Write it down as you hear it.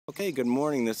Hey, good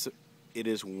morning. It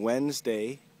is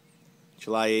Wednesday,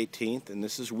 July 18th, and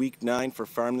this is week 9 for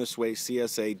Farmthisway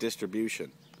CSA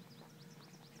distribution.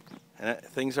 And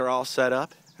things are all set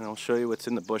up, and I'll show you what's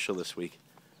in the bushel this week.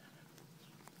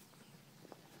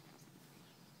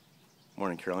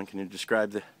 Morning, Carolyn. Can you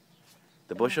describe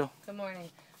the bushel? Good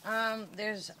morning.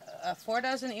 There's 4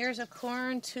 dozen ears of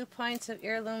corn, 2 pints of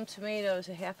heirloom tomatoes,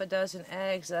 a half a dozen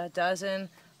eggs, a dozen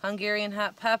Hungarian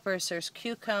hot peppers. There's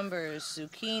cucumbers,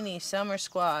 zucchini, summer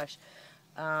squash,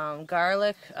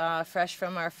 garlic, fresh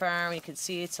from our farm. You can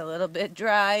see it's a little bit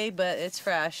dry, but it's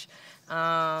fresh.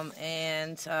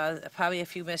 And probably a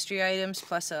few mystery items,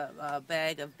 plus a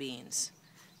bag of beans.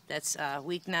 That's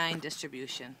week 9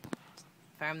 distribution.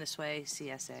 Farmthisway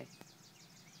CSA.